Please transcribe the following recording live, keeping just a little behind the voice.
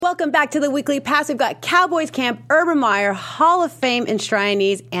welcome back to the Weekly Pass. We've got Cowboys camp, Urban Meyer, Hall of Fame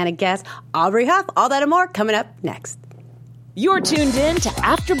enshrinees, and a guest, Aubrey Huff. All that and more coming up next. You're tuned in to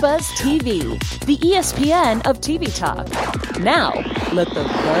AfterBuzz TV, the ESPN of TV talk. Now, let the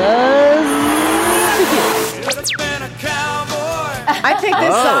buzz begin. I picked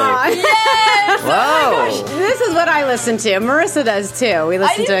this song. Yes! Whoa! This is what I listen to. Marissa does too. We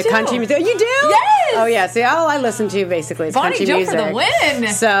listen to country music. You do? Yes! Oh yeah. See, all I listen to basically is Bonnie country Joe music. for the win.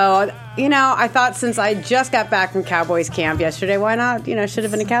 So, I thought since I just got back from Cowboys camp yesterday, why not? Should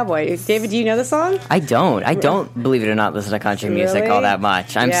have been a cowboy. David, do you know the song? I don't, believe it or not, listen to country music all that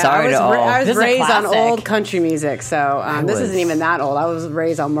much. I'm sorry to all. I was This is a raised on classic. old country music, so this isn't even that old. I was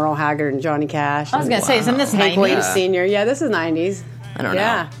raised on Merle Haggard and Johnny Cash. I was going to say, isn't this Hank 90s? Williams Sr. Yeah, this is 90s. I don't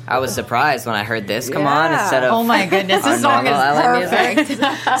Yeah. know. I was surprised when I heard this come on Yeah. instead of Oh my goodness, this song is normal LA music.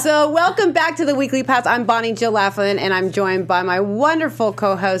 perfect. So welcome back to the Weekly Pass. I'm Bonnie Jill Laughlin, and I'm joined by my wonderful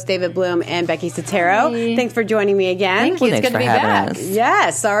co-host David Bloom and Becky Sotero. Hey. Thanks for joining me again. Thank you. It's Thanks good to for be having back. us. Yeah,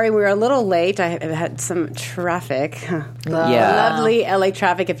 sorry we were a little late. I had some traffic. Yeah. Lovely LA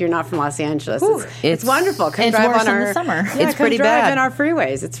traffic if you're not from Los Angeles. It's wonderful. Come It's drive worse on in the our summer. Yeah, It's come pretty drive bad. in our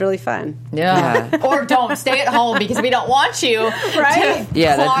freeways. It's really fun. Yeah. Or don't. Stay at home because we don't want you. Right? to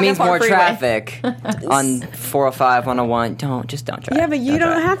Yeah, that clog means up our more freeway. traffic on 405, 101. Just don't drive. Yeah, but you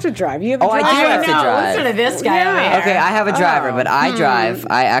don't have to drive. You have a Oh, I do driver. have to drive. Listen to this guy Yeah. over here. Okay, I have a driver, but I drive.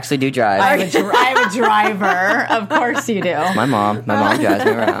 I actually do drive. I have a driver. Of course you do. My mom drives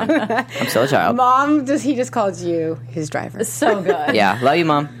me around. I'm still a child. He just calls you his driver. So good. Yeah, love you,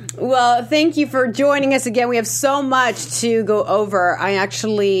 Mom. Well, thank you for joining us again. We have so much to go over. I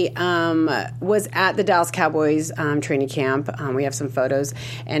actually was at the Dallas Cowboys training camp. We have some photos,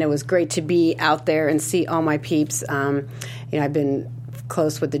 and it was great to be out there and see all my peeps. I've been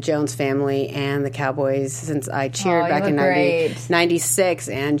close with the Jones family and the Cowboys since I cheered back in 96,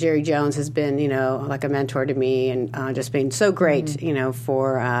 and Jerry Jones has been, like a mentor to me, and just been so great,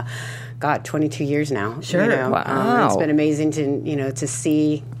 for 22 years now. Sure. Wow. It's been amazing to, to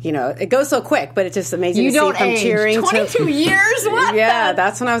see, it goes so quick, but it's just amazing You to see don't from age. cheering 22 years? What? Yeah,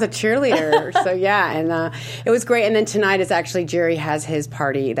 that's when I was a cheerleader. So, yeah, and it was great. And then tonight is actually Jerry has his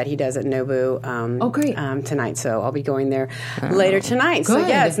party that he does at Nobu great. tonight. So I'll be going there later tonight. So, good.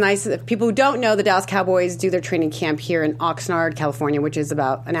 yeah, it's nice. People who don't know, the Dallas Cowboys do their training camp here in Oxnard, California, which is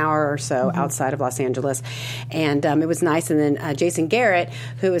about an hour or so outside of Los Angeles. And it was nice. And then Jason Garrett,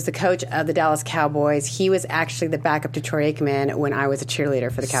 who is the coach of the Dallas Cowboys, he was actually the backup to Troy Aikman when I was a cheerleader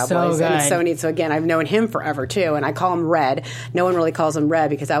for the Cowboys. good. And so neat. So again, I've known him forever too, and I call him Red. No one really calls him Red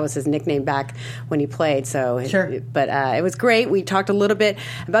because that was his nickname back when he played. So, Sure. But it was great. We talked a little bit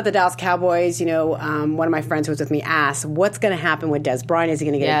about the Dallas Cowboys. One of my friends who was with me asked, "What's going to happen with Des Bryant? Is he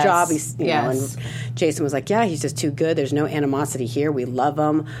going to get Yes. a job?" He's, Yes. and Jason was like, "Yeah, he's just too good. There's no animosity here. We love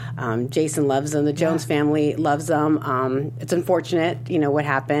him. Jason loves him. The Jones family loves him. It's unfortunate, what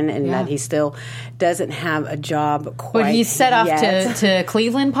happened, and that he still doesn't have a job quite. But he's set off yet. to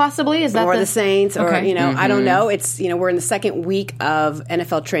Cleveland, possibly? Is that Or the Saints, or Okay. I don't know. It's we're in the second week of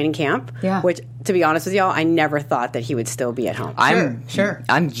NFL training camp. Yeah. Which, to be honest with y'all, I never thought that he would still be at home. Sure.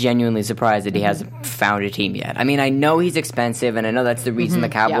 I'm genuinely surprised that he hasn't found a team yet. I mean, I know he's expensive, and I know that's the reason the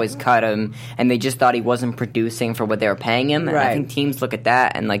Cowboys cut him, and they just thought he wasn't producing for what they were paying him. And I Right. think teams look at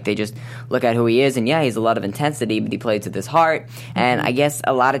that, and they just look at who he is, and yeah, he's a lot of intensity, but he plays with his heart. And I guess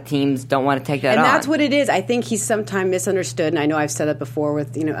a lot of teams don't want to take that And on. that's what it is. I think he's sometimes misunderstood, and I know I've said that before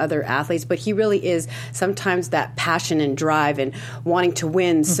with other athletes, but he really is sometimes that passion and drive and wanting to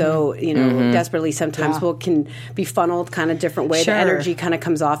win. So desperately sometimes can be funneled kind of different way. Sure. The energy kind of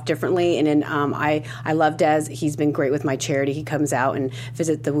comes off differently. And then I love Des. He's been great with my charity. He comes out and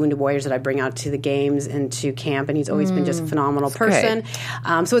visit the Wounded Warriors that I bring out to the games and to camp, and he's always been just a phenomenal person.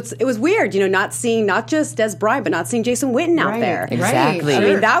 So it was weird, not seeing not just Des Bryant, but not seeing Jason Witten out there. Exactly. I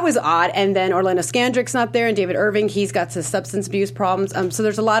mean, that was odd. And then Orlando Skandrick's not there, and David Irving, he's got some substance abuse problems. So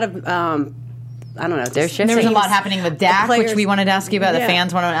there's a lot of, I don't know. There's There was a lot happening with Dak, which players- we wanted to ask you about. Yeah. The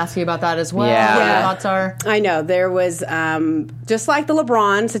fans wanted to ask you about that as well. Yeah. What your Yeah. thoughts are? I know. There was, just like the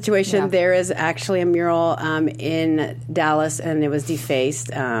LeBron situation, Yeah. there is actually a mural in Dallas, and it was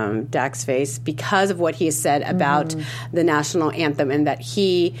defaced, Dak's face, because of what he has said about the national anthem, and that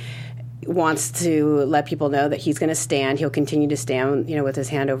he wants to let people know that he's going to stand. He'll continue to stand, with his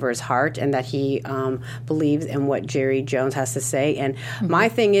hand over his heart, and that he believes in what Jerry Jones has to say. And my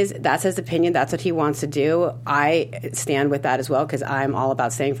thing is, that's his opinion. That's what he wants to do. I stand with that as well, because I'm all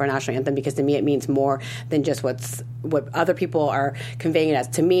about standing for our national anthem, because to me it means more than just what other people are conveying it as.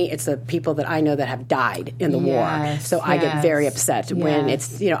 To me, it's the people that I know that have died in the war. So I get very upset when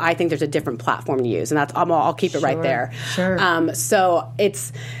it's, I think there's a different platform to use, and I'll keep it right there. Sure. So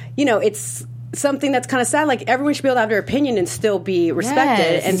it's, it's something that's kind of sad. Like, everyone should be able to have their opinion and still be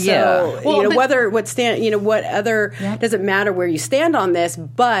respected. And so, doesn't matter where you stand on this,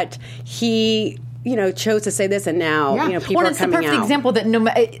 but he chose to say this, and now people are coming out. It's the perfect example that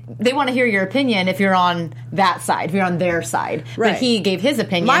they want to hear your opinion if you're on that side, if you're on their side. Right. But he gave his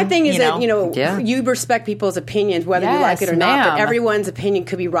opinion. My thing is that you respect people's opinions, whether you like it or not. But everyone's opinion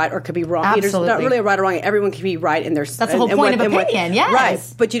could be right or could be wrong. Absolutely. There's not really a right or wrong. Everyone can be right in their. That's the whole point of opinion. Yes. Right.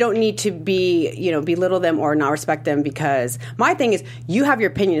 But you don't need to be belittle them or not respect them, because my thing is, you have your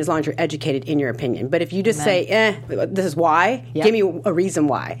opinion as long as you're educated in your opinion. But if you just say, this is why, give me a reason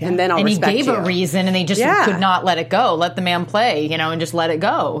why, and then I'll respect you. And he gave a reason. And they just could not let it go. Let the man play, and just let it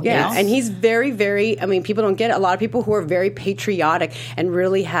go. Yeah, and he's very, very, people don't get it. A lot of people who are very patriotic and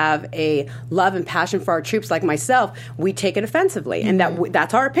really have a love and passion for our troops, like myself, we take it offensively. And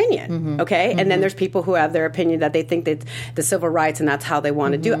that's our opinion, okay? And then there's people who have their opinion that they think that the civil rights and that's how they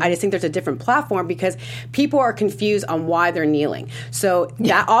want to do it. I just think there's a different platform, because people are confused on why they're kneeling. So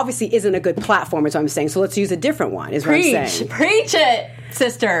that obviously isn't a good platform, is what I'm saying. So let's use a different one, is what I'm saying. Preach it,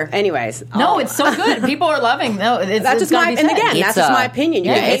 sister. Anyways. No, it's so good. People are loving. No, that's just my, and again, that's just my opinion.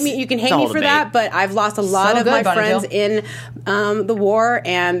 You can hate me. You can hate me for that, but I've lost a lot of my friends in the war,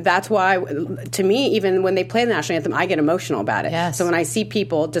 and that's why, to me, even when they play the national anthem, I get emotional about it. Yes. So when I see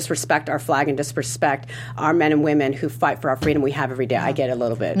people disrespect our flag and disrespect our men and women who fight for our freedom we have every day, I get a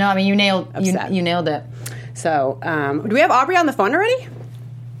little bit. No, you nailed you nailed it. So, do we have Aubrey on the phone already?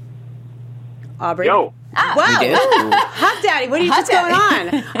 Aubrey. Yo. Wow. Huff Daddy, what are you just going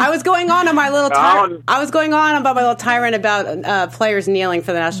on? I was going on my little I was going on about my little tirade about players kneeling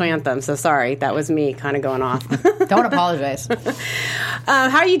for the national anthem. So sorry, that was me kind of going off. Don't apologize.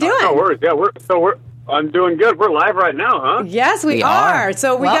 How are you doing? No worries. Yeah, I'm doing good. We're live right now, huh? Yes, we are.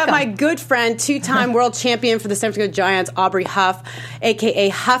 So we Welcome. got my good friend, two-time world champion for the San Francisco Giants, Aubrey Huff, a.k.a.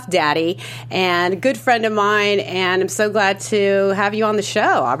 Huff Daddy, and a good friend of mine, and I'm so glad to have you on the show,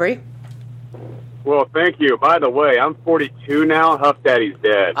 Aubrey. Well, thank you. By the way, I'm 42 now. Huff Daddy's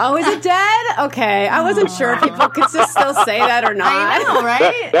dead. Oh, is it dead? Okay, I wasn't sure if people could just still say that or not. I know,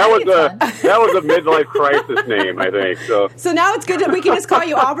 right? That was a midlife crisis name, I think. So now it's good that we can just call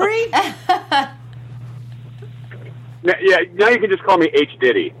you Aubrey? Yeah, now you can just call me H.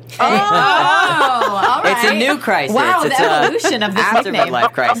 Diddy. Oh, all right. It's a new crisis. Wow, it's the evolution of this after nickname.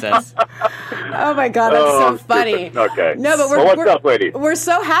 midlife crisis. Oh my God, that's so funny. Okay. No, but what's up, lady? We're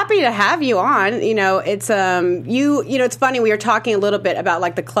so happy to have you on. It's it's funny. We were talking a little bit about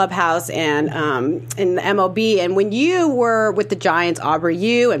like the clubhouse and in the MLB, and when you were with the Giants, Aubrey,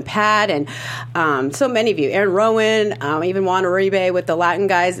 you and Pat and so many of you, Aaron Rowan, even Juan Uribe with the Latin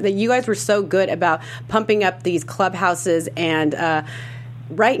guys, that you guys were so good about pumping up these clubhouses and.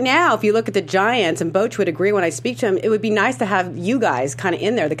 Right now, if you look at the Giants, and Boch would agree when I speak to him, it would be nice to have you guys kind of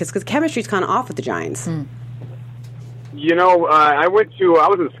in there because chemistry's kind of off with the Giants. I was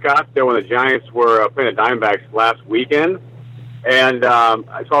in Scottsdale when the Giants were playing the Diamondbacks last weekend, and so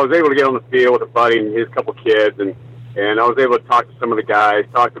I was able to get on the field with a buddy and his couple kids, and I was able to talk to some of the guys,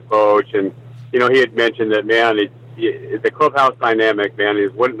 talk to Boch, and he had mentioned that, man, the clubhouse dynamic, man,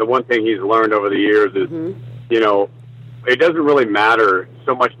 is the one thing he's learned over the years is, it doesn't really matter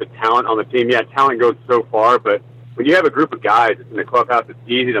so much the talent on the team. Yeah, talent goes so far, but when you have a group of guys in the clubhouse that's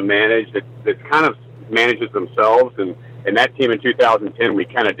easy to manage, that kind of manages themselves, and that team in 2010 we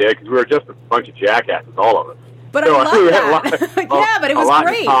kind of did because we were just a bunch of jackasses, all of us. But so I love that. Yeah, but it was a lot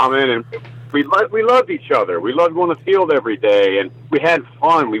great. In common, and we loved each other. We loved going to the field every day, and we had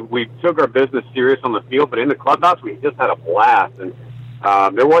fun. We took our business serious on the field, but in the clubhouse we just had a blast. And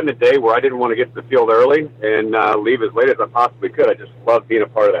there wasn't a day where I didn't want to get to the field early and leave as late as I possibly could. I just loved being a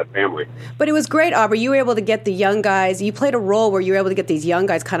part of that family. But it was great, Aubrey. You were able to get the young guys. You played a role where you were able to get these young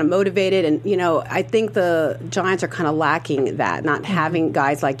guys kind of motivated. And, I think the Giants are kind of lacking that, not having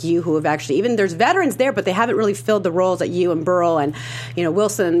guys like you who have actually, even there's veterans there, but they haven't really filled the roles that you and Burrell and,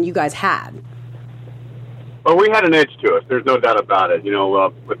 Wilson, you guys had. Well, we had an edge to us. There's no doubt about it.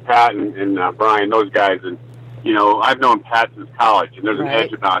 With Pat and Brian, those guys, and I've known Pat since college, and there's an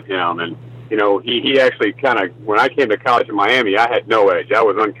edge about him. And you know, he actually kind of, when I came to college in Miami, I had no edge. I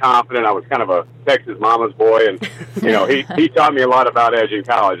was unconfident. I was kind of a Texas mama's boy, and you know, he taught me a lot about edge in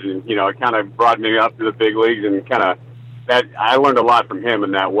college, and you know, it kind of brought me up to the big leagues, and kind of that I learned a lot from him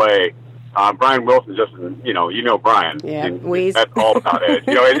in that way. Brian Wilson, just you know Brian, yeah, and that's all about edge.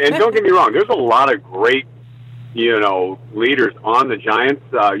 You know, and don't get me wrong, there's a lot of great, you know, leaders on the Giants.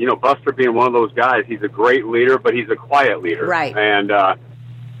 You know, Buster being one of those guys. He's a great leader, but he's a quiet leader, right? And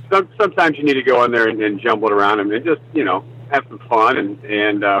sometimes you need to go in there and jumble it around and just, you know, have some fun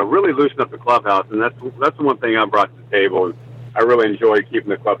and really loosen up the clubhouse. And that's the one thing I brought to the table. And I really enjoy keeping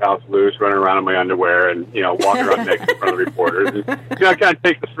the clubhouse loose, running around in my underwear and, you know, walking around next in front of the reporters. And, you know, it kind of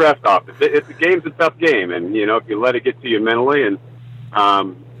takes the stress off. The game's a tough game. And, you know, if you let it get to you mentally and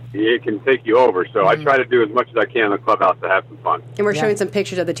it can take you over. So I try to do as much as I can in the clubhouse to have some fun. And we're showing some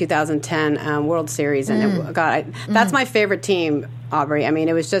pictures of the 2010 World Series. And that's my favorite team, Aubrey. I mean,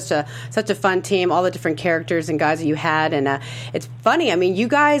 it was just such a fun team, all the different characters and guys that you had. And it's funny. I mean, you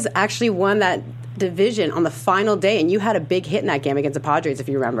guys actually won that division on the final day, and you had a big hit in that game against the Padres, if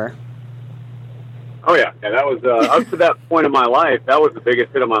you remember. Oh, yeah. That was, up to that point in my life, that was the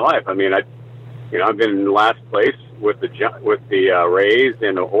biggest hit of my life. I mean, I've been in last place with the Rays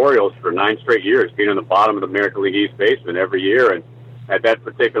and the Orioles for 9 straight years, being in the bottom of the American League East basement every year. And at that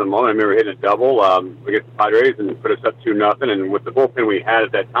particular moment, I remember hitting a double against the Padres and put us up 2-0. And with the bullpen we had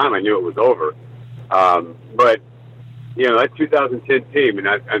at that time, I knew it was over. But, you know, that 2010 team, and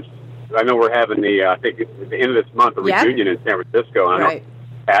I know we're having I think at the end of this month, a reunion in San Francisco. And I know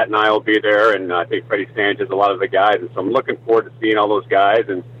Pat and I will be there, and I think Freddie Sanchez, a lot of the guys. And so I'm looking forward to seeing all those guys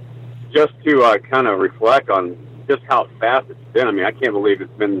and just to kind of reflect on just how fast it's been. I mean, I can't believe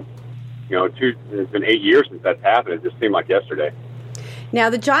it's been, you know, it's been 8 years since that's happened. It just seemed like yesterday. Now,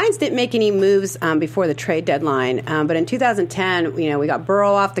 the Giants didn't make any moves before the trade deadline, but in 2010, you know, we got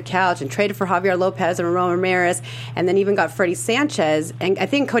Burrow off the couch and traded for Javier Lopez and Ramon Ramirez, and then even got Freddie Sanchez and I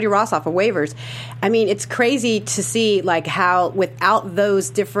think Cody Ross off of waivers. I mean, it's crazy to see like how without those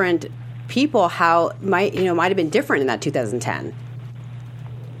different people, how might have been different in that 2010.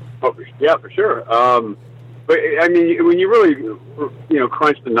 Oh, yeah, for sure. But I mean, when you really, you know,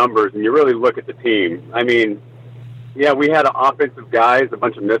 crunch the numbers and you really look at the team, I mean, yeah, we had offensive guys, a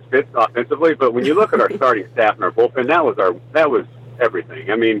bunch of misfits offensively, but when you look at our starting staff and our bullpen, that was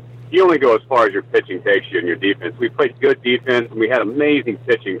everything. I mean, you only go as far as your pitching takes you and your defense. We played good defense, and we had amazing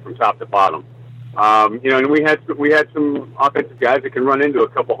pitching from top to bottom. You know, and we had some offensive guys that can run into a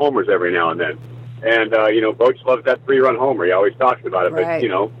couple homers every now and then. And, you know, Boch loves that 3-run homer. He always talks about it. But, you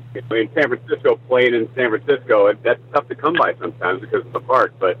know, in San Francisco, playing in San Francisco, that's tough to come by sometimes because of the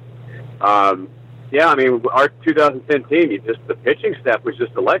park. But, yeah, I mean, our 2010 team, the pitching staff was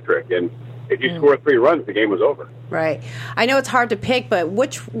just electric. And if you score 3 runs, the game was over. Right. I know it's hard to pick, but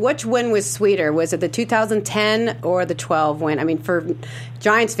which win was sweeter? Was it the 2010 or the 12 win? I mean, for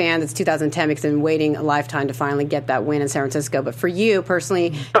Giants fans, it's 2010 because they've been waiting a lifetime to finally get that win in San Francisco. But for you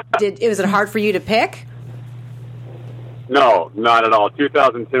personally, was it hard for you to pick? No, not at all.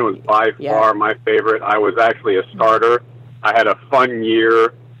 2010 was by far my favorite. I was actually a starter. I had a fun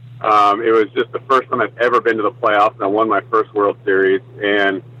year. It was just the first time I've ever been to the playoffs, and I won my first World Series.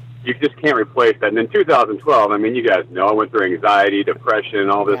 And you just can't replace that. And in 2012, I mean, you guys know, I went through anxiety, depression,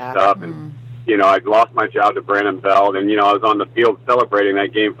 all this stuff. And, you know, I lost my job to Brandon Belt. And, you know, I was on the field celebrating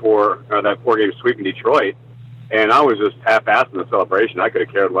that that 4-game sweep in Detroit. And I was just half-assed in the celebration. I could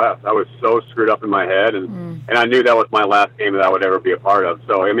have cared less. I was so screwed up in my head. And I knew that was my last game that I would ever be a part of.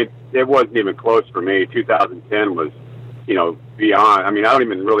 So, I mean, it wasn't even close for me. 2010 was, you know, beyond. I mean, I don't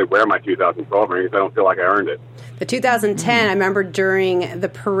even really wear my 2012 ring because I don't feel like I earned it. The 2010, I remember during the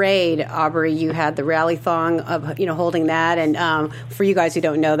parade, Aubrey, you had the rally thong of, you know, holding that. And for you guys who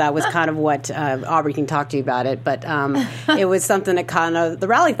don't know, that was kind of what Aubrey can talk to you about it. But it was something that kind of, the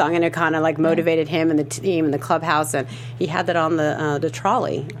rally thong, and it kind of like motivated him and the team and the clubhouse. And he had that on the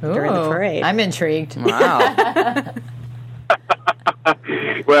trolley during the parade. I'm intrigued. Wow.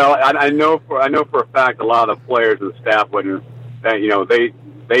 Well, I know for a fact a lot of the players and the staff wouldn't, you know, they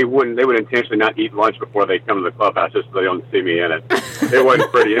would intentionally not eat lunch before they come to the clubhouse just so they don't see me in it. It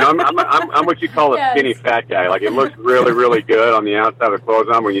wasn't pretty. You know, I'm what you call a skinny fat guy. Like, it looks really, really good on the outside of the clothes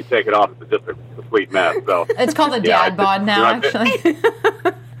on. When you take it off, it's just a complete mess. So it's called a dad bod now, actually.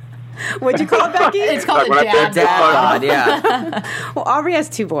 What'd you call it, Becky? It's called a dad bod. Yeah. Well, Aubrey has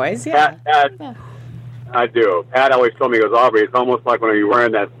 2 boys. Yeah. I do. Pat always told me, he goes, Aubrey, it's almost like when you're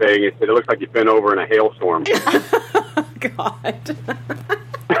wearing that thing, it looks like you've been over in a hailstorm. God.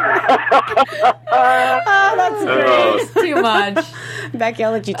 Oh, that's great. It's too much. Becky,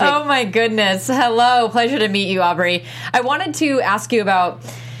 I'll let you take. Oh, my goodness. Hello. Pleasure to meet you, Aubrey. I wanted to ask you about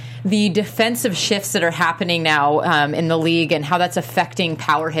the defensive shifts that are happening now in the league and how that's affecting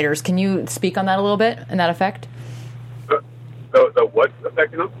power hitters. Can you speak on that a little bit and that effect? The what's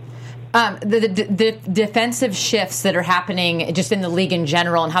affecting them? The defensive shifts that are happening just in the league in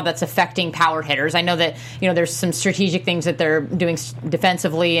general and how that's affecting power hitters. I know that, there's some strategic things that they're doing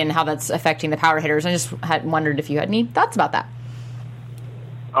defensively and how that's affecting the power hitters. I just had wondered if you had any thoughts about that.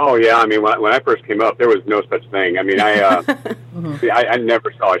 Oh, yeah. I mean, when I first came up, there was no such thing. I mean, I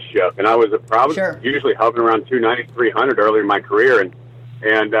never saw a shift. And I was usually hovering around 290, 300 earlier in my career. And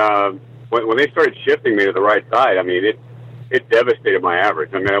when they started shifting me to the right side, I mean, it devastated my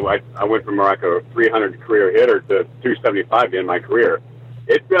average. I mean, I went from like a 300 career hitter to 275 in my career.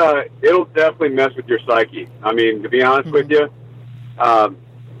 It'll definitely mess with your psyche. I mean, to be honest with you,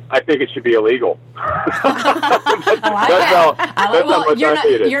 I think it should be illegal.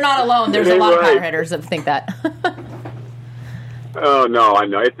 You're not alone. There's a lot of power hitters that think that. Oh no, I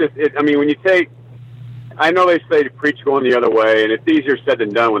know. I mean, when you take, I know they say to preach going the other way, and it's easier said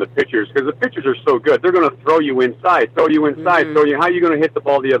than done with the pitchers because the pitchers are so good. They're going to throw you inside. How are you going to hit the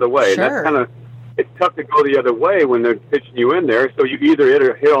ball the other way? Sure. And that's it's tough to go the other way when they're pitching you in there. So you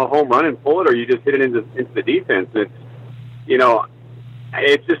either hit a home run and pull it, or you just hit it into the defense. And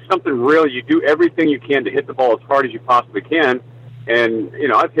it's just something real. You do everything you can to hit the ball as hard as you possibly can. And,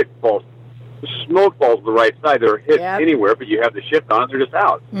 I've hit smoke balls to the right side that are hit anywhere, but you have the shift on, they're just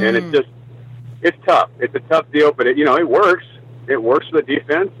out. And it's tough. It's a tough deal, but it works. It works for the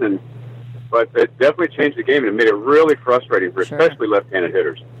defense, but it definitely changed the game and it made it really frustrating for especially left-handed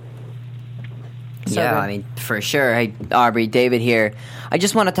hitters. Yeah, I mean, for sure. Hey, Aubrey, David here. I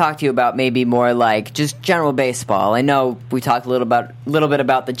just want to talk to you about maybe more like just general baseball. I know we talked a little bit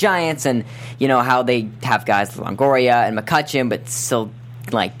about the Giants and how they have guys like Longoria and McCutchen, but still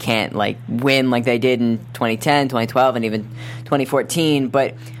can't win like they did in 2010, 2012, and even 2014.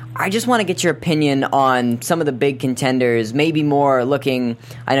 But I just want to get your opinion on some of the big contenders. Maybe more looking.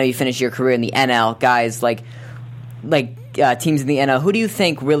 I know you finished your career in the NL, guys like. Teams in the NL, who do you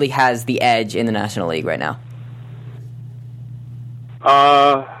think really has the edge in the National League right now?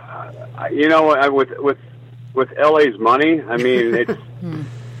 With LA's money, I mean,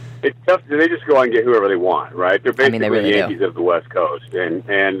 it's tough. They just go out and get whoever they want, right? They're basically the Yankees of the West Coast, and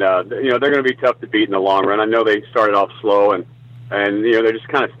they're going to be tough to beat in the long run. I know they started off slow, and they're just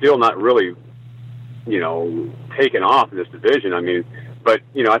kind of still not really, taking off in this division. I mean. But,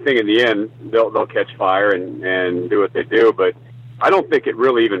 I think in the end, they'll catch fire and do what they do. But I don't think it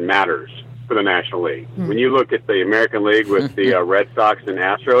really even matters for the National League. When you look at the American League with the Red Sox and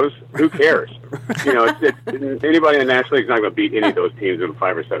Astros, who cares? Anybody in the National League is not going to beat any of those teams in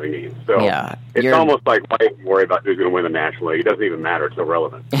 5 or 7 games. So it's almost like, why worry about who's going to win the National League? It doesn't even matter. It's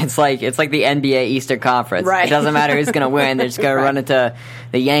irrelevant. It's like the NBA Eastern Conference. Right. It doesn't matter who's going to win. They're just going to run into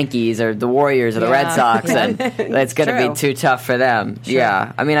the Yankees or the Warriors or the Red Sox, and it's going to be too tough for them. Sure.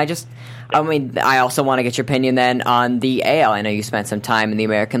 Yeah. I also want to get your opinion then on the AL. I know you spent some time in the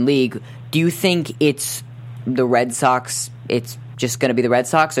American League. Do you think it's the Red Sox? It's just going to be the Red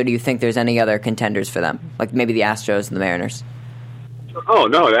Sox, or do you think there's any other contenders for them, like maybe the Astros and the Mariners? Oh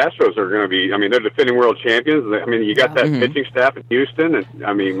no, the Astros are going to be. I mean, they're defending world champions. I mean, you got that pitching staff in Houston, and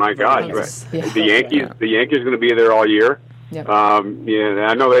I mean, my God, the Yankees. The Yankees are going to be there all year. Yep. I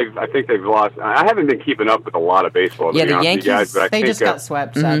know I think they've lost. I haven't been keeping up with a lot of baseball. Yeah, the Yankees. Guys, but they just got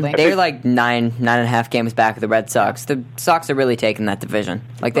swept. Sadly, they're like 9.5 games back of the Red Sox. The Sox are really taking that division.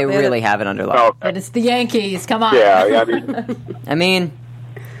 Like they really have it under lock. But it's the Yankees. Come on. Yeah. I mean,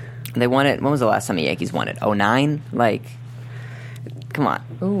 they won it. When was the last time the Yankees won it? 2009. Like, come on.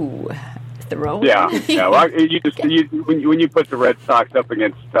 Ooh. Throw. Yeah. Well, when you put the Red Sox up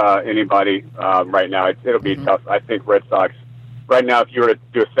against anybody right now, it'll be tough. I think Red Sox right now, if you were to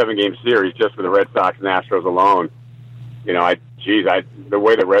do a 7-game series just for the Red Sox and Astros alone, the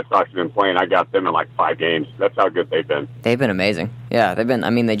way the Red Sox have been playing, I got them in like 5 games. That's how good they've been. They've been amazing. Yeah, they've been. I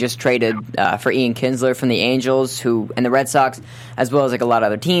mean, they just traded for Ian Kinsler from the Angels, and the Red Sox, as well as like a lot of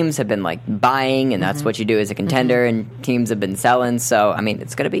other teams, have been like buying, and that's what you do as a contender. And teams have been selling. So I mean,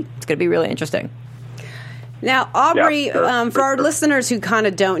 it's gonna be really interesting. Now, Aubrey, for our listeners who kind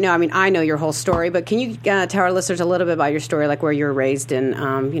of don't know, I mean, I know your whole story, but can you tell our listeners a little bit about your story, like where you were raised in?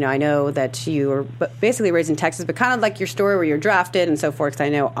 I know that you were basically raised in Texas, but kind of like your story where you're drafted and so forth, because I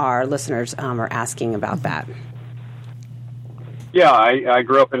know our listeners are asking about that. Yeah, I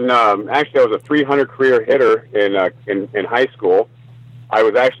grew up in, actually I was a 300 career hitter in high school. I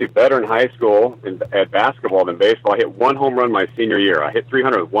was actually better in high school at basketball than baseball. I hit 1 home run my senior year. I hit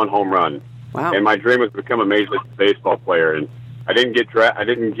 300 with 1 home run. Wow. And my dream was to become a Major League Baseball player. And I didn't get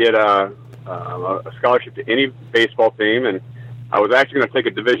a scholarship to any baseball team. And I was actually going to take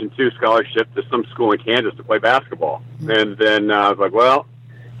a Division II scholarship to some school in Kansas to play basketball. And then I was like, well,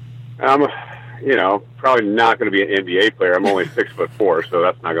 I'm, probably not going to be an NBA player. I'm only 6'4", so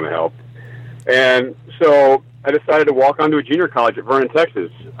that's not going to help. And so I decided to walk onto a junior college at Vernon,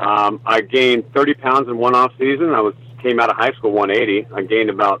 Texas. I gained 30 pounds in one off season. Came out of high school 180. I gained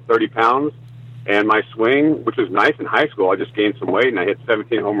about 30 pounds. And my swing, which was nice in high school, I just gained some weight, and I hit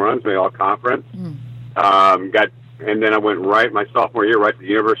 17 home runs, made all-conference. And then I went my sophomore year, right to the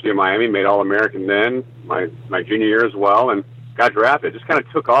University of Miami, made All-American then, my junior year as well, and got drafted. Just kind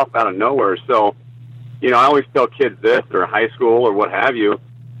of took off out of nowhere. So, I always tell kids this, or high school or what have you,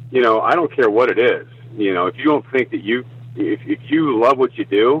 I don't care what it is. If you don't think that if you love what you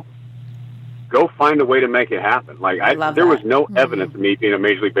do, go find a way to make it happen. There was no evidence of me being a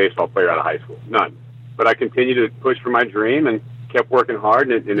Major League Baseball player out of high school. None. But I continued to push for my dream and kept working hard,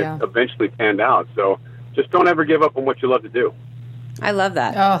 and it eventually panned out. So just don't ever give up on what you love to do. I love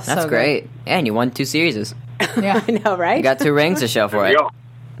that. Oh, that's great. And you won 2 series. Yeah, I know, right? You got 2 rings to show for it.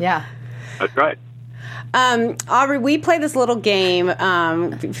 Yeah. That's right. Aubrey, we play this little game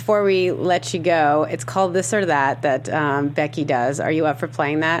before we let you go. It's called This or That Becky does. Are you up for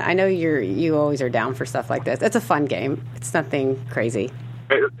playing that? I know you always are down for stuff like this. It's a fun game. It's nothing crazy.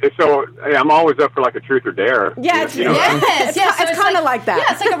 So I'm always up for like a truth or dare. Yeah, yes. It's kind of like that.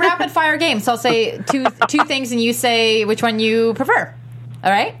 Yeah, it's like a rapid fire game. So I'll say two things, and you say which one you prefer. All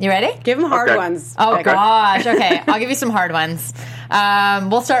right, you ready? Give them hard ones. Oh, Becky. gosh. Okay, I'll give you some hard ones.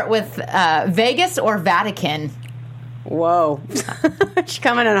 We'll start with Vegas or Vatican. Whoa. She's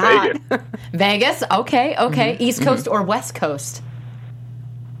coming in hot. Vegas, okay. Mm-hmm. East Coast or West Coast?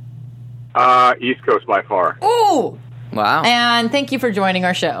 East Coast by far. Ooh. Wow. And thank you for joining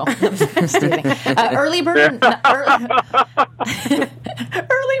our show. Early bird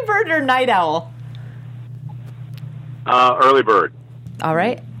early bird or night owl? Early bird. All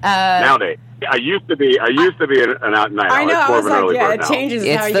right. Nowadays. I used to be an out night owl. I know. I was like, it changes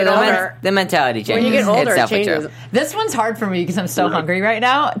it's how you get older. The mentality changes. When you get older, it's it changes. true. This one's hard for me because I'm so hungry right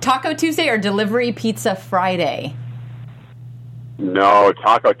now. Taco Tuesday or Delivery Pizza Friday? No,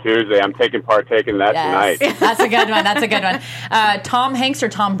 Taco Tuesday. I'm partaking that tonight. That's a good one. Tom Hanks or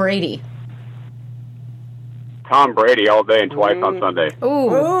Tom Brady? Tom Brady all day and twice on Sunday.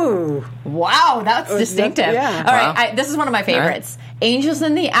 Ooh. Wow, that's distinctive. Yeah. All right, this is one of my favorites. Right. Angels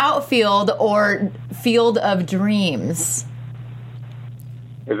in the Outfield or Field of Dreams?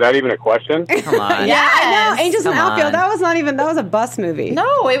 Is that even a question? Come on. Yeah, I know. Angels in the Come Outfield. on. That was a bus movie.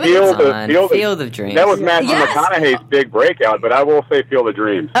 No, it was Field of Dreams. That was Matthew McConaughey's big breakout, but I will say Field of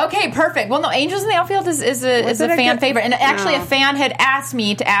Dreams. Okay, perfect. Well, no, Angels in the Outfield is a fan favorite. And actually, a fan had asked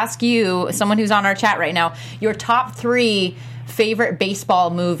me to ask you, someone who's on our chat right now, your top 3 favorite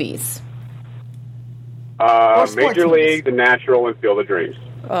baseball movies. Major League, The Natural, and Field of Dreams.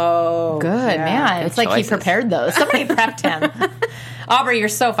 Oh, good, man. It's like he prepared those. Somebody prepped him. Aubrey, you're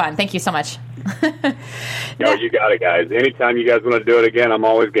so fun. Thank you so much. Yo, you got it, guys. Anytime you guys want to do it again, I'm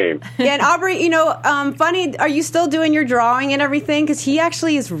always game. Yeah, and Aubrey, funny, are you still doing your drawing and everything? Because he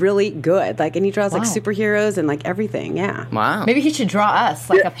actually is really good. And he draws superheroes and everything. Yeah. Wow. Maybe he should draw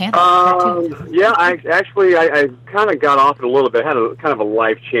us like a panther. Yeah, I kind of got off it a little bit. Had a kind of a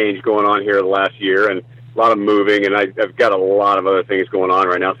life change going on here the last year, and a lot of moving, and I've got a lot of other things going on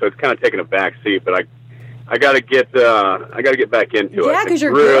right now, so it's kind of taking a back seat. But I got to get back into it. Yeah, because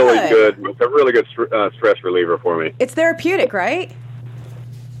you're really good. It's a really good stress reliever for me. It's therapeutic, right?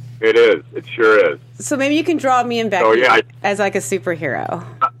 It is. It sure is. So maybe you can draw me and Becky as like a superhero,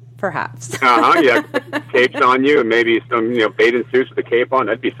 perhaps. Yeah. Capes on you, and maybe some bathing suits with a cape on.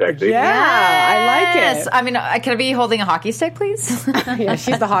 That'd be sexy. Yeah, I like it. I mean, can I be holding a hockey stick, please? Yeah,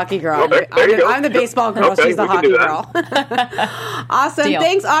 she's the hockey girl. Well, I'm the baseball girl. Okay, she's the hockey girl. Awesome. Deal.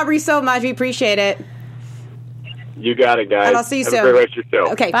 Thanks, Aubrey, so much. We appreciate it. You got it, guys. And I'll see you soon. Have a great rest of your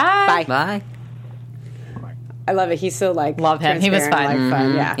show. Okay. Bye. Bye. I love it. He's so love him. He was fun.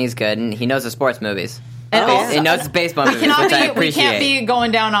 Fun. Yeah. He's good, and he knows the sports movies. And he knows the baseball movies, which I appreciate. We can't be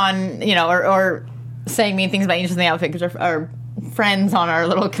going down on or saying mean things about Angels in the Outfield because our friends on our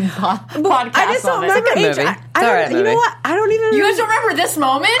little podcast. I just don't remember. You know what? I don't even. You guys don't remember this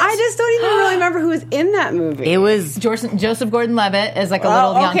moment? I just don't even really remember who was in that movie. It was Joseph Gordon-Levitt as like a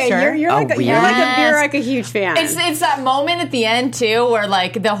little youngster. You're like a huge fan. It's that moment at the end too, where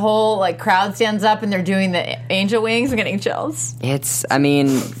like the whole crowd stands up and they're doing the angel wings and getting chills.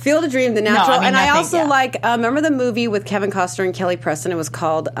 Field of Dreams, The Natural, and I also remember the movie with Kevin Costner and Kelly Preston. It was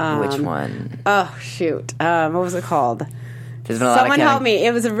called which one? Oh shoot, what was it called? There's been a lot of Someone help me.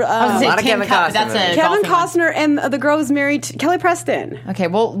 It was a lot of Kevin Costner That's movies. a Kevin golfing one. Costner and the girl who's married to Kelly Preston. Okay,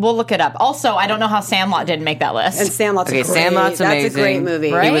 we'll look it up. Also, I don't know how Sandlot didn't make that list. And Sandlot's Okay, great. Sandlot's amazing. That's a great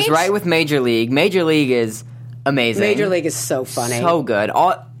movie. Right? He was right with Major League. Major League is amazing. Major League is so funny. So good.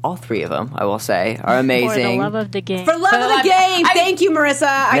 All three of them, I will say, are For amazing. the love of the game. For love of the game. Thank you,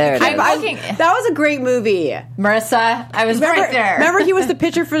 Marissa. There it is. That was a great movie. Marissa, I was right there. Remember he was the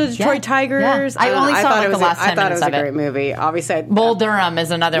pitcher for the Detroit Tigers? Yeah. I only saw, like, the last 10 I thought it was minutes a of great it. movie. Obviously, Bull Durham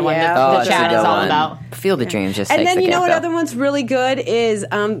is another one Yeah. that Oh, the that's chat a is good all one. about. Field of Dreams just and takes then the you know cake, what though. other one's really good is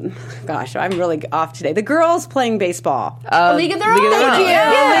gosh, I'm really off today. The girls playing baseball. League of Their Own. Thank you.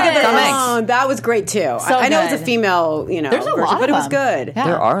 Yes. League of Their Thanks. Own. That was great too. So I know it was good. a female, There's a version, lot but of it was them. good. Yeah.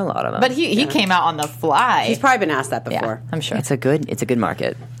 There are a lot of them. But he came out on the fly. He's probably been asked that yeah, before. I'm sure. it's a good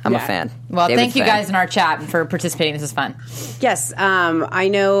market. I'm a Yeah. fan. Well, David's thank you a fan. guys in our chat for participating. This is fun. Yes, I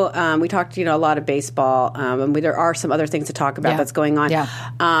know. We talked, a lot of baseball, and there are some other things to talk about Yeah. that's going on. Yeah.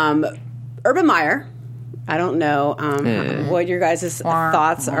 Urban Meyer. I don't know what your guys'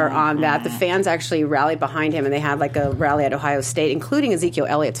 thoughts are on that. The fans actually rallied behind him, and they had like a rally at Ohio State, including Ezekiel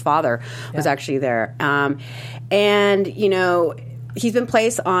Elliott's father was actually there. And he's been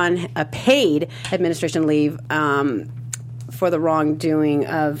placed on a paid administration leave. For the wrongdoing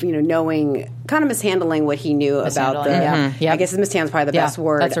of knowing, kind of mishandling what he knew about the. Mishandling, yeah. I guess mishandling is probably the Yeah, best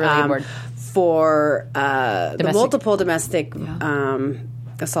word. that's a really good word. For the Domestic. multiple domestic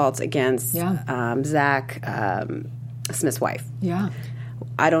assaults against Yeah. Zach Smith's wife. Yeah.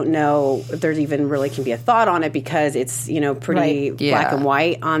 I don't know if there's even really can be a thought on it because it's pretty Right. Yeah. black and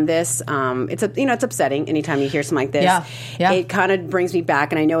white on this. It's upsetting anytime you hear something like this. Yeah. Yeah. It kind of brings me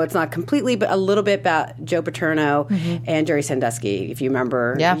back, and I know it's not completely, but a little bit about Joe Paterno and Jerry Sandusky. If you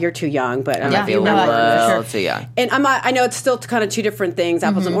remember, Yeah. you're too young, but Yeah. if you Feel remember, well, too young. and I know it's still kind of two different things,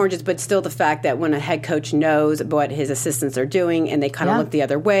 apples and oranges, but still the fact that when a head coach knows what his assistants are doing and they kind of Yeah. look the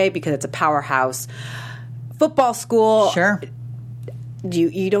other way because it's a powerhouse football school. Sure.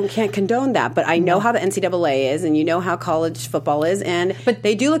 You can't condone that, but I know how the NCAA is, and you know how college football is, but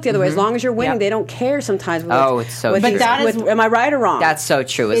they do look the other way. As long as you're winning, Yeah. they don't care sometimes. With, Oh, it's so with true. these- But that is- with- am I right or wrong? That's so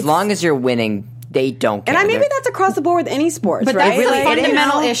true. As It's- long as you're winning, they don't care. and maybe that's across the board with any sports, But right? that's the Like,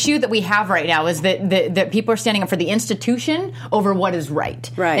 fundamental issue that we have right now is that people are standing up for the institution over what is right.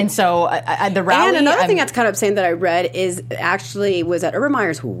 Right. And so the rally. And another thing that's kind of upsetting that I read is actually was that Urban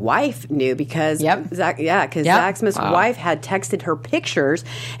Meyer's wife knew because Yep. Zach Smith's wife had texted her pictures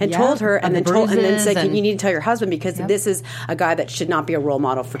and Yeah, told her, of and the then and then said, bruises "You need to tell your husband because this is a guy that should not be a role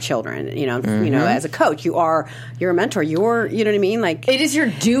model for children." As a coach, you're a mentor. You know what I mean? Like It is your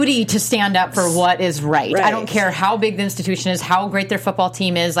duty to stand up for what is right. Right. I don't care how big the institution is, how great their football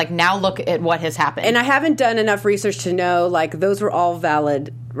team is. Like, now look at what has happened. And I haven't done enough research to know, like, those were all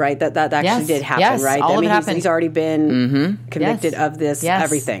valid, right? That actually Yes. did happen, Yes, right? all of it happened. He's already been convicted Yes. of this, Yes.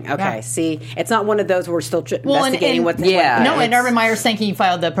 everything. Okay, Yeah. see, it's not one of those where we're still investigating what's Yeah. No, and it's- Urban Meyer's saying he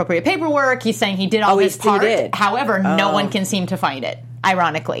filed the appropriate paperwork. He's saying he did all Oh, he his part. did. However, no one can seem to find it.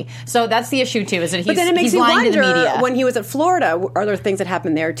 Ironically, so that's the issue too. Is that But then it makes he's me lying wonder, to the media. when he was at Florida, are there things that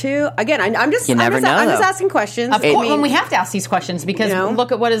happened there too? Again, I'm just You never know, I'm just though. asking questions. Of course, when we have to ask these questions because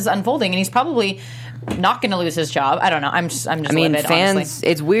look at what is unfolding, and he's probably not going to lose his job. I don't know. I'm just. I mean, livid, fans. honestly.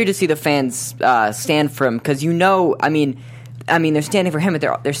 It's weird to see the fans stand for him because I mean, they're standing for him,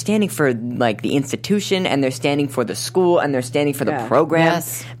 but they're standing for like the institution, and they're standing for the school, and they're standing for the program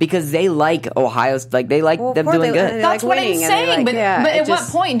Yes. because they like Ohio's. Like they like them of course doing they- good. they That's like what I'm winning, and they saying. like- yeah, but it at what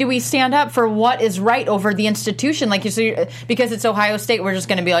just- point do we stand up for what is right over the institution? Like you say, because it's Ohio State, we're just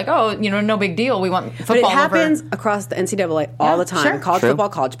going to be like, oh, no big deal. We want football. But it happens over. across the NCAA all Yeah, the time. sure. College True. football,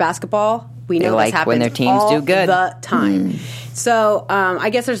 college basketball. We They know like this happens when their teams all do good. the time. So I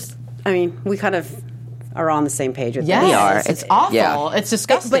guess we kind of are on the same page with Yes, this. We are. It's awful. yeah. It's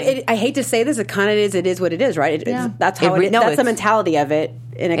disgusting. But I hate to say this, it kind of is. It is what it is, right? That's how It re- no, that's the it's- mentality of it,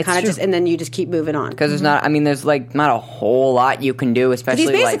 and it It's kind of true. just, and then you just keep moving on. Because there's not. I mean, there's like not a whole lot you can do, especially.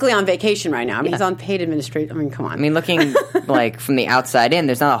 He's basically like, on vacation right now. I mean, he's on paid administration. I mean, come on. I mean, looking like from the outside in,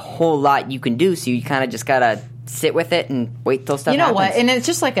 there's not a whole lot you can do. So you kind of just gotta sit with it and wait till stuff. you know happens. what? And it's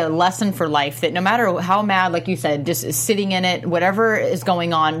just like a lesson for life that no matter how mad, like you said, just sitting in it, whatever is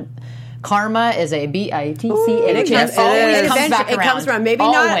going on, karma is a BITCH. It always comes back around. It comes around. Maybe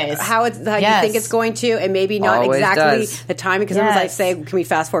Always. not how you Yes. think it's going to, and maybe not Always exactly does. the timing. Because sometimes I Yes. say, "Can we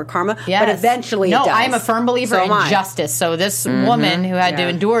fast forward karma?" Yes. But eventually, no, it does. I am a firm believer So in am I. justice. So this woman who had to Yeah.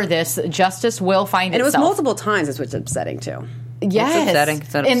 endure this, justice will find And it was itself. multiple times. Is what's upsetting too. Yes, It's upsetting.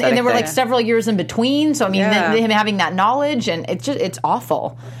 It's an upsetting and there were thing. like several years in between. So I mean, him having that knowledge, and it's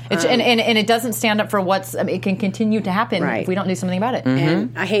awful. It's and it doesn't stand up for what's. I mean, it can continue to happen if we don't do something about it.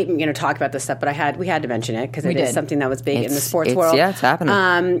 And I hate talk about this stuff, but we had to mention it because it is something that was big in the sports world. Yeah, it's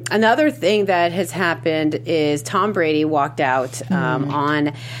happening. Another thing that has happened is Tom Brady walked out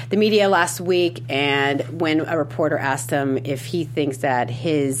on the media last week, and when a reporter asked him if he thinks that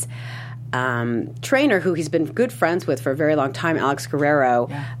his trainer, who he's been good friends with for a very long time, Alex Guerrero,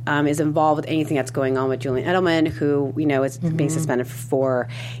 is involved with anything that's going on with Julian Edelman, who we know is being suspended for 4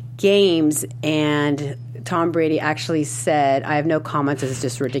 games. And Tom Brady actually said, "I have no comments. This is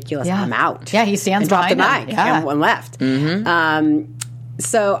just ridiculous. I'm out." Yeah, he stands and dropped the behind mic him. and left.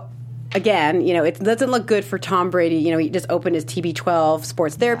 So. Again, it doesn't look good for Tom Brady. He just opened his TB12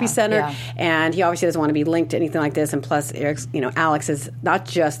 Sports Therapy Center, and he obviously doesn't want to be linked to anything like this. And plus, Alex is not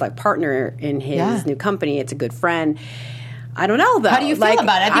just like partner in his new company; it's a good friend. I don't know, though. How do you feel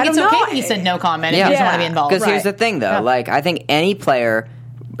about it? I think it's okay if he said no comment if he doesn't want to be involved. Because here's the thing, though. Like, I think any player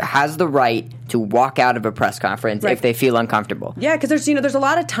has the right to walk out of a press conference if they feel uncomfortable. Yeah, because there's a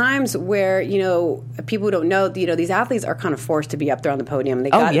lot of times where people who don't know these athletes are kind of forced to be up there on the podium. They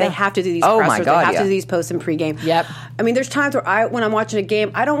have to do these pressers. They have to do these post and pregame. Yep. I mean, there's times where when I'm watching a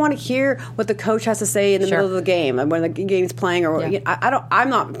game, I don't want to hear what the coach has to say in the middle of the game when the game's playing. Or I'm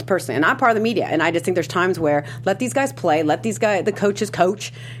not personally, and I'm part of the media, and I just think there's times where let these guys play, let the coaches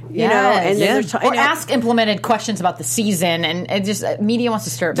coach. Or ask implemented questions about the season, and it just media wants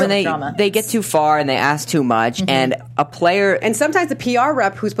to stir up drama. They get too far and they ask too much, and a player, and sometimes the PR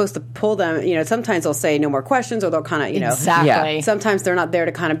rep who's supposed to pull them, sometimes they'll say no more questions, or they'll kind of, exactly. Sometimes they're not there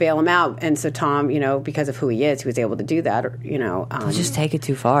to kind of bail him out, and so Tom, because of who he is, he was able to do that. Or, they'll just take it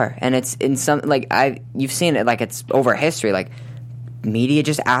too far, and it's in some you've seen it, like it's over history, like. Media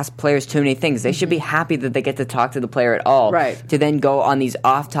just ask players too many things. They should be happy that they get to talk to the player at all. Right. To then go on these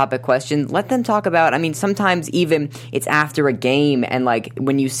off-topic questions. Let them talk about, sometimes even it's after a game, and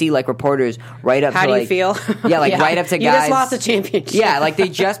when you see reporters right up how to do you feel? Yeah, right up to guys. You just lost a championship. Yeah, they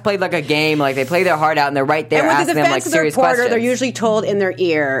just played a game, they play their heart out and they're right there asking them serious questions. They're usually told in their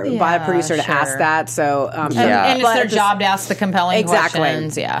ear by a producer to ask that. So and it's their job to ask the compelling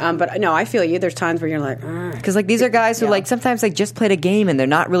questions. Yeah. But no, I feel you. There's times where you're like, because these are guys who sometimes they just played a game and they're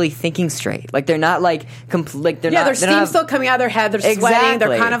not really thinking straight. They're not their steam's still coming out of their head. They're sweating.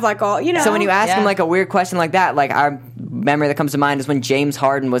 They're kind of all. So when you ask them a weird question like that, our memory that comes to mind is when James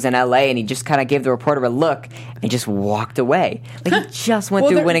Harden was in LA and he just kind of gave the reporter a look and just walked away. He just went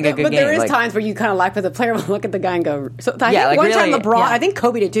through winning a good game. But there is times where you kind of but the player will look at the guy and go. So I think one time LeBron, I think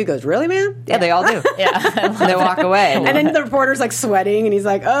Kobe did too. Goes, really, man? Yeah, they all do. And they walk away, and then the reporter's sweating and he's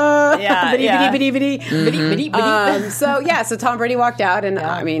like, So Tom Brady walked out, and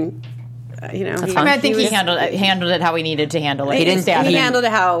I think he handled it how he needed to handle it. He handled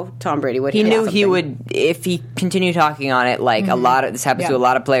it how Tom Brady would. He knew he would if he continued talking on it. A lot of this happens to a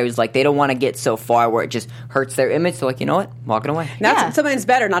lot of players. They don't want to get so far where it just hurts their image. So you know what, walking away. Sometimes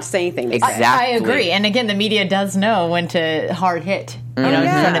better not to say anything. Exactly. I agree. And again, the media does know when to hard hit.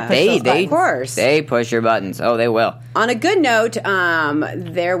 Of course, they push your buttons. Oh, they will. On a good note,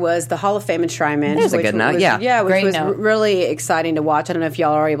 there was the Hall of Fame enshrinement. There's a good note, which was really exciting to watch. I don't know if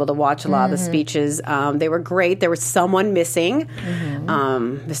y'all are able to watch a lot of the speeches. They were great. There was someone missing,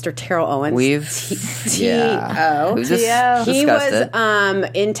 Mr. Terrell Owens. He was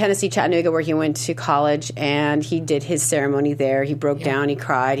in Tennessee, Chattanooga, where he went to college, and he did his ceremony there. He broke down, he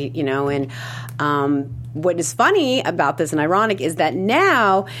cried, and what is funny about this and ironic is that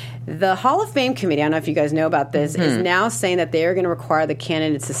now the Hall of Fame committee, I don't know if you guys know about this, is now saying that they are going to require the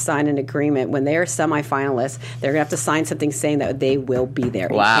candidates to sign an agreement when they are semifinalists. They're going to have to sign something saying that they will be there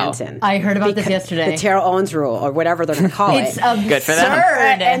in Canton. I heard about this yesterday. The Terrell Owens rule, or whatever they're going to call it's it. Absurd. Good for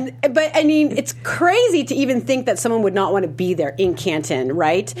them. But it's crazy to even think that someone would not want to be there in Canton,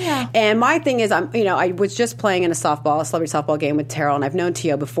 right? Yeah. And my thing is, I was just playing in a celebrity softball game with Terrell, and I've known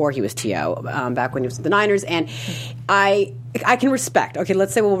T.O. before he was T.O., back when he was with the Niners, and I can respect. Okay,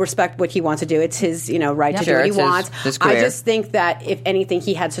 let's say we'll respect what he wants to do. It's his, right to do what he wants. I just think that if anything,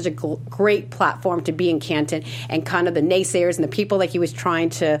 he had such a great platform to be in Canton, and kind of the naysayers and the people that he was trying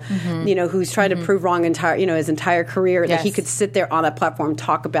to, who's trying to prove wrong his entire career, that he could sit there on that platform and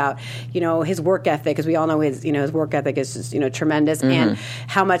talk about, his work ethic, because we all know his work ethic is just, tremendous, and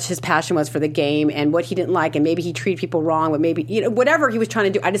how much his passion was for the game, and what he didn't like, and maybe he treated people wrong, but maybe whatever he was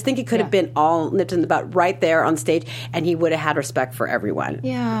trying to do. I just think it could have been all nipped in the butt right there on stage, and he would have had respect for everyone.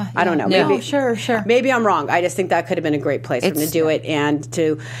 Yeah. I don't know. Yeah. Maybe, Sure. Maybe I'm wrong. I just think that could have been a great place for him to do it and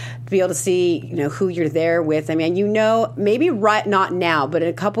to be able to see, who you're there with. I mean, maybe not now, but in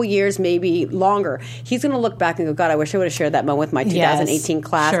a couple years, maybe longer, he's going to look back and go, God, I wish I would have shared that moment with my 2018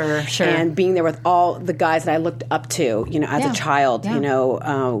 class. Sure. And being there with all the guys that I looked up to, as a child,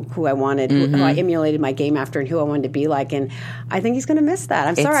 who I wanted, who I emulated my game after and who I wanted to be like. And I think he's going to miss that.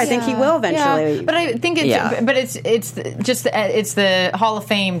 I'm sorry. I think he will eventually. Yeah. But I think it's the Hall of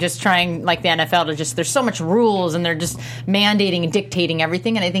Fame just trying, like the NFL, to just, there's so much rules and they're just mandating and dictating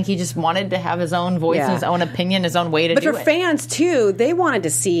everything. And I think he just wanted to have his own voice, his own opinion, his own way to do it. But for fans too, they wanted to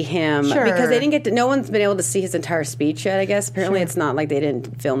see him because they didn't get to. No one's been able to see his entire speech yet. I guess apparently it's not like they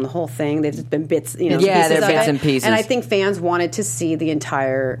didn't film the whole thing. They've just been bits, they're bits and pieces. And I think fans wanted to see the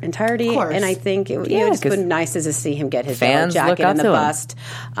entirety. Of course. And I think it's been nice to see him get his jacket and the bust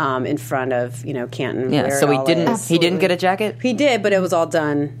in front of Canton. Yeah, so he didn't get a jacket. He did, but it was all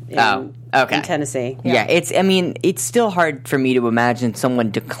done. In Tennessee. Yeah, it's still hard for me to imagine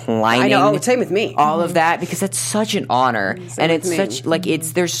someone declining. I know. Same with me. All of that, because that's such an honor, and it's such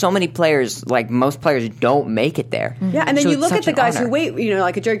there's so many players, like most players don't make it there. Yeah, and then you look at the guys who wait,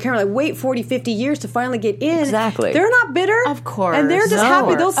 like a Jerry Cameron, wait 40, 50 years to finally get in. Exactly. They're not bitter, of course, and they're just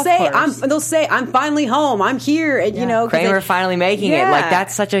happy. They'll say, I'm finally home. I'm here, and Kramer finally making it. Like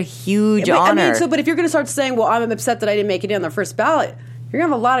that's such a huge honor. But if you're going to start saying, well, I'm upset that I didn't make it in on the first ballot, you're going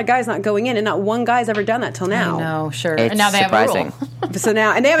to have a lot of guys not going in, and not one guy's ever done that till now. No, sure. It's and now they surprising. have a rule. So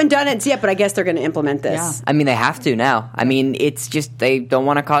now, and they haven't done it yet, but I guess they're going to implement this. Yeah. I mean, they have to now. I mean, it's just they don't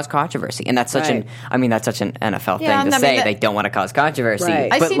want to cause controversy, and that's such an NFL thing to say. They don't want to cause controversy.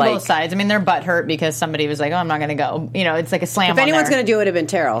 Right. I see both sides. I mean, they're butthurt because somebody was like, "Oh, I'm not going to go." It's like a slam. If anyone's going to do it, it'd been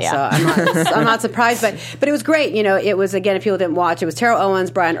Terrell. So I'm not surprised. But it was great. It was, again, if people didn't watch, it was Terrell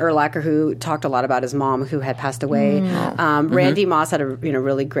Owens, Brian Urlacher, who talked a lot about his mom who had passed away. Randy Moss had a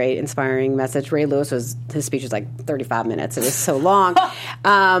really great, inspiring message. Ray Lewis his speech was like 35 minutes. It was so long.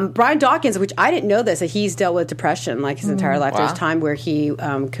 Brian Dawkins, which I didn't know this, that he's dealt with depression like his entire life. There was a time where he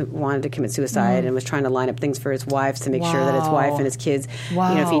wanted to commit suicide and was trying to line up things for his wife to make sure that his wife and his kids,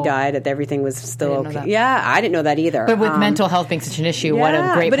 if he died, that everything was still okay. Yeah, I didn't know that either. But with mental health being such an issue, what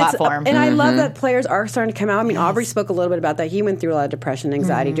a great platform. And I love that players are starting to come out. I mean, Aubrey spoke a little bit about that. He went through a lot of depression and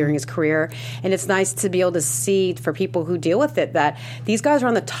anxiety during his career. And it's nice to be able to see for people who deal with it that these guys are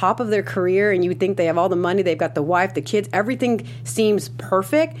on the top of their career, and you would think they have all the money, they've got the wife, the kids, everything seems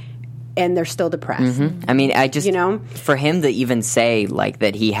perfect, and they're still depressed. I mean, I just for him to even say like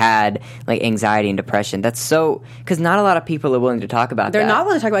that he had like anxiety and depression, that's so, because not a lot of people are willing to talk about. They're not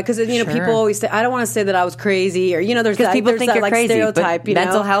willing to talk about it because people always say, I don't want to say that I was crazy, or there's that, people think you're like crazy, stereotype. But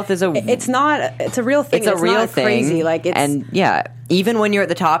mental health is it's a real thing. It's a real thing. Crazy, like it's, and even when you're at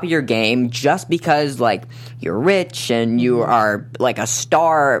the top of your game, just because like you're rich and you are like a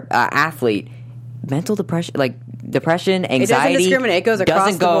star athlete, mental depression, anxiety, it doesn't discriminate. It goes across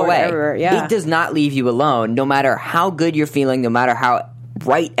doesn't go the board away. Everywhere. Yeah. It does not leave you alone, no matter how good you're feeling, no matter how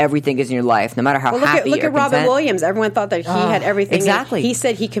right everything is in your life, no matter how happy look at Robin Williams. Everyone thought that he had everything. Exactly. He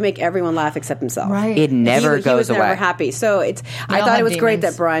said he could make everyone laugh except himself. Right. It never he goes was away. Never happy. So I thought it was great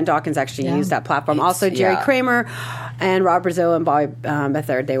that Brian Dawkins actually used that platform. Also, Jerry Kramer and Rob Rizzo and Bobby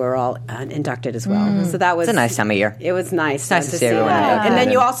Beathard, they were all inducted as well. So that was a nice time of year. It was nice. It's nice to see everyone. And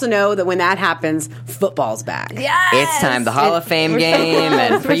then you also know that when that happens, football's back. Yes! It's time. The Hall of Fame game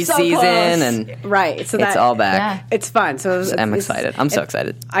and preseason and right. So it's all back. It's fun. So I'm excited. I'm so excited.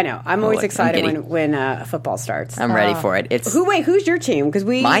 I know. I'm always excited when football starts. I'm ready for it. Who's your team? Because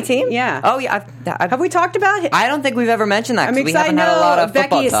my team? Yeah. Oh yeah. Have we talked about it? I don't think we've ever mentioned that. I mean, we haven't had a lot of Becky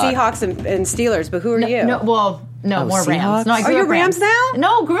football is talk. Seahawks and Steelers, but who are you? No, more Seahawks? Rams. No, I grew Are you up Rams now?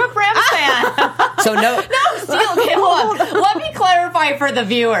 No, grew up Rams fan. So no. Okay, hold on. Let me clarify for the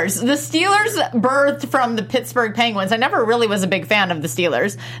viewers. The Steelers birthed from the Pittsburgh Penguins. I never really was a big fan of the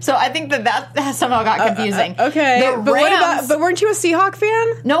Steelers, so I think that somehow got confusing. Okay, the Rams, but weren't you a Seahawk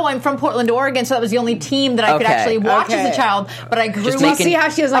fan? No, I'm from Portland, Oregon, so that was the only team that I could actually watch as a child. But I grew up. See how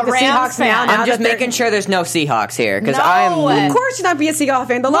she is like a the Rams Seahawks fan. now. I'm just making sure there's no Seahawks here because No. I'm. Of course, you're not be a Seahawk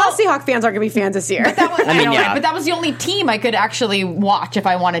fan. A lot of Seahawk fans aren't going to be fans this year. But that was, I mean, yeah. But that was the only team I could actually watch if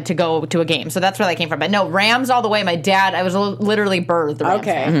I wanted to go to a game. So that's where that came from. But no, Rams all the way. My dad, I was literally birthed the Rams.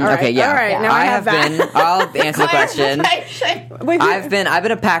 Okay. fan. All right. Okay, yeah. All right. Now I have been. I'll answer the question. Clarification. I've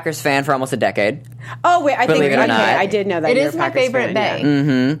been a Packers fan for almost a decade. Oh wait, I think Believe it or not. I did know that. It you're is a my Packers favorite fan, bay.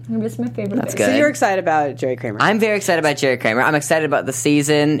 Mm-hmm. It is my favorite. That's bay. good. So you're excited about Jerry Kramer? I'm very excited about Jerry Kramer. I'm excited about the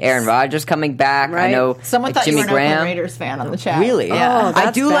season. Aaron Rodgers coming back. Right. I know Someone thought Jimmy you were an Graham. Oakland Raiders fan on the chat. Really? Yeah. Oh, I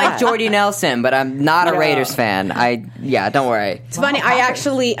that's do bad. like Jordy Nelson, but I'm not a No. Raiders fan. Don't worry. It's funny. I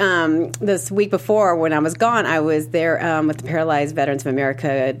actually this week before when I was gone, I was there with the Paralyzed Veterans of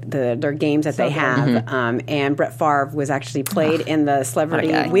America, their games that they have, and Brett Favre was actually played in the celebrity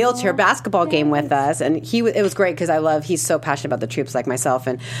guy. wheelchair basketball game with us, and it was great because he's so passionate about the troops like myself,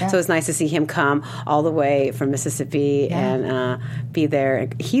 and so it's nice to see him come all the way from Mississippi and be there.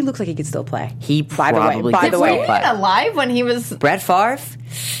 He looks like he could still play. He by probably the way, could still Were play. you alive when he was? Brett Favre?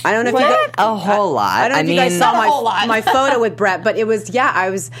 I don't know if you What? A whole lot. I don't know if you I guys mean- saw Not a whole lot. my photo with Brett, but it was I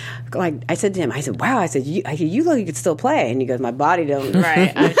was like I said to him, wow, I said you look like you could still play, and he goes, my body don't.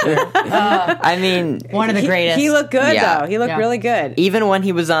 Right. I'm sure. I mean, One of the greatest. He looked good Yeah. though. He looked Yeah. really good. even when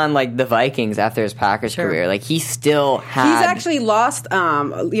he was on like the Vikings after his Packers career, like he still had. He's actually lost.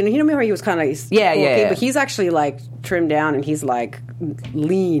 You remember he was kind of Yeah. but he's actually like trimmed down and he's like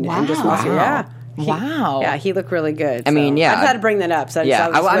lean and just muscular. Yeah. Wow. Yeah, he looked really good. I mean, yeah. I've had to bring that up. So Yeah,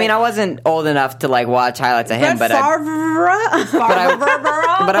 I mean, I wasn't old enough to like watch highlights of him, Brett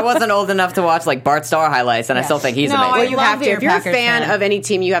but I wasn't old enough to watch like Bart Starr highlights, and I still think he's No, amazing. I you love have to. your If you're a Packers fan fan. of any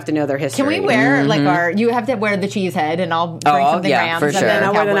team, you have to know their history. Can we wear like you have to wear the cheese head and I'll bring Oh, something yeah, Rams for and sure. then And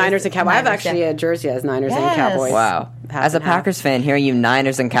I wear the Cowboys. Niners and Cowboys. I have Niners, actually yeah. a jersey as Niners and Yes. Cowboys. Wow. Half As a and half. Packers fan, hearing you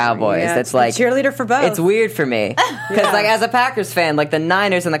Niners and Cowboys, Yeah, that's like cheerleader for both. It's weird for me because, like, as a Packers fan, like the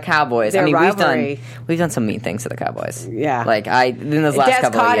Niners and the Cowboys. Their I mean, rivalry. we've done some mean things to the Cowboys. Yeah. like in those last Des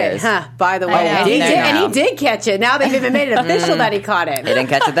couple caught of years. it, huh? By the way, I know. and he There did, you and go. he did catch it. Now they've even made it official that he caught it. They didn't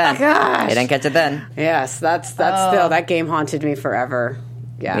catch it then. Gosh. They didn't catch it then. Yes, that's still that game haunted me forever.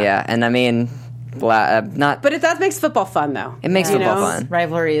 Yeah, Yeah, and I mean, not. But that makes football fun, though. It makes You football know? fun.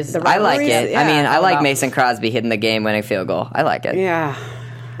 Rivalries. I like rivalries, it. yeah. I mean, I All like about- Mason Crosby hitting the game-winning field goal. I like it. Yeah,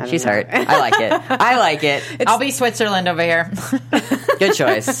 I don't She's know. hurt. I like it. I like it. I'll be Switzerland over here. Good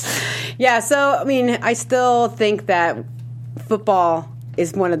choice. Yeah, so I mean, I still think that football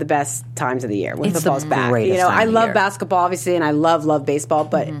is one of the best times of the year when It's the football's back. greatest You know, time I of the love year. basketball, obviously, and I love baseball,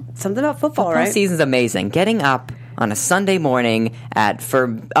 but something about football, Football right? season's amazing. Getting up on a Sunday morning at,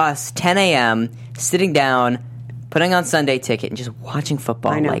 for us, 10 a.m., sitting down, putting on Sunday Ticket, and just watching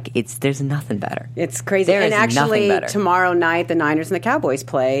football. I know. Like, there's nothing better. It's crazy. There And is actually, nothing better. tomorrow night, the Niners and the Cowboys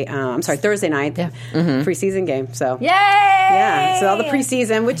play. Thursday night, preseason game. So Yay! yeah, so all the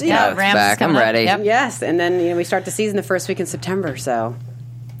preseason, which you Yeah, know, it's Rams back. coming I'm up. ready. Yep. yes, and then we start the season the first week in September. So.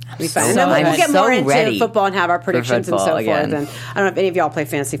 And so then we'll I'm get so more into ready football and have our predictions and so football forth. again. And I don't know if any of y'all play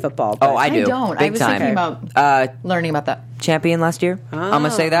fantasy football. But Oh, I do. I don't. Big I was time. thinking about Uh, learning about that. champion last year. I'm going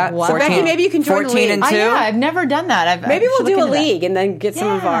to say that. Wow. 14, Becky, maybe you can join the 14 and league. 2. Yeah, I've never done that. maybe I we'll should do look a into that. league and then get some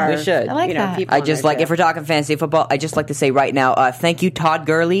of Yeah. our We should. I like that. people. I on just there, like, too. if we're talking fantasy football, I just like to say right now, thank you, Todd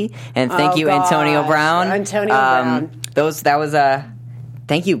Gurley, and thank Oh, you, Antonio gosh. Brown. Antonio Brown. That was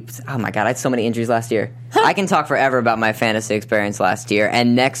thank you. Oh my God, I had so many injuries last year. I can talk forever about my fantasy experience last year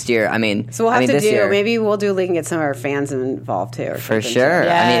and next year. I mean, So we'll have to this do. year, Maybe we'll do a league and get some of our fans involved too. Or for something, sure. too.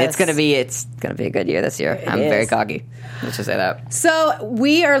 I mean, Yes. it's gonna be a good year this year. I'm very is. cocky. Let's just say that. So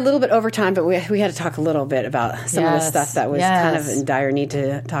we are a little bit over time, but we had to talk a little bit about some of the Yes. stuff that was kind of Yes. in dire need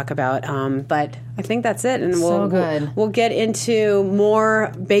to talk about. But I think that's it, and So good. we'll get into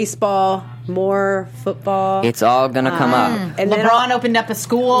more baseball, more football. It's all gonna come up. and then LeBron opened up a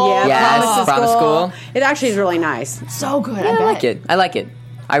school. yeah, Yes, promise school. It actually is really nice. So good. I like it. I like it.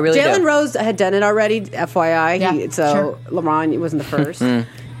 I really Jalen do. Rose had done it already, FYI. Yeah, So sure. LeBron wasn't the first.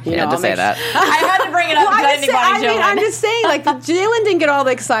 You had to I'll say make that. I had to bring it up. Well, because I didn't want I'm to just saying, like Jalen didn't get all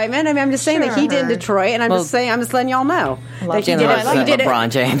the excitement. I mean, I'm just saying that he did in Sure. Detroit, and I'm just letting y'all know. Like, he Jalen did Rose it. is He did LeBron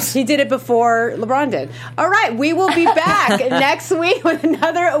it. James. He did it before LeBron did. All right, we will be back next week with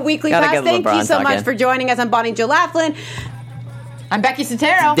another weekly Gotta pass. get Thank you LeBron so much talking. for joining us. I'm Bonnie Joe Laughlin, I'm Becky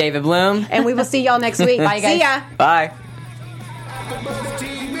Sotero. David Bloom. and we will see y'all next week. Bye, guys. See ya. Bye.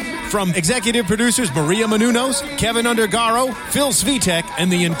 From executive producers Maria Menounos, Kevin Undergaro, Phil Svitek,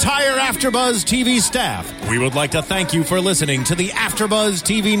 and the entire AfterBuzz TV staff, we would like to thank you for listening to the AfterBuzz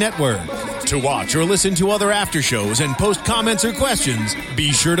TV network. To watch or listen to other after shows and post comments or questions,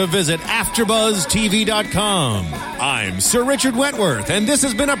 be sure to visit AfterBuzzTV.com. I'm Sir Richard Wentworth, and this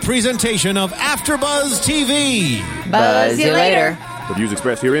has been a presentation of AfterBuzz TV. Buzz you later. The views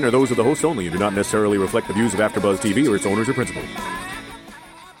expressed herein are those of the hosts only and do not necessarily reflect the views of AfterBuzz TV or its owners or principals.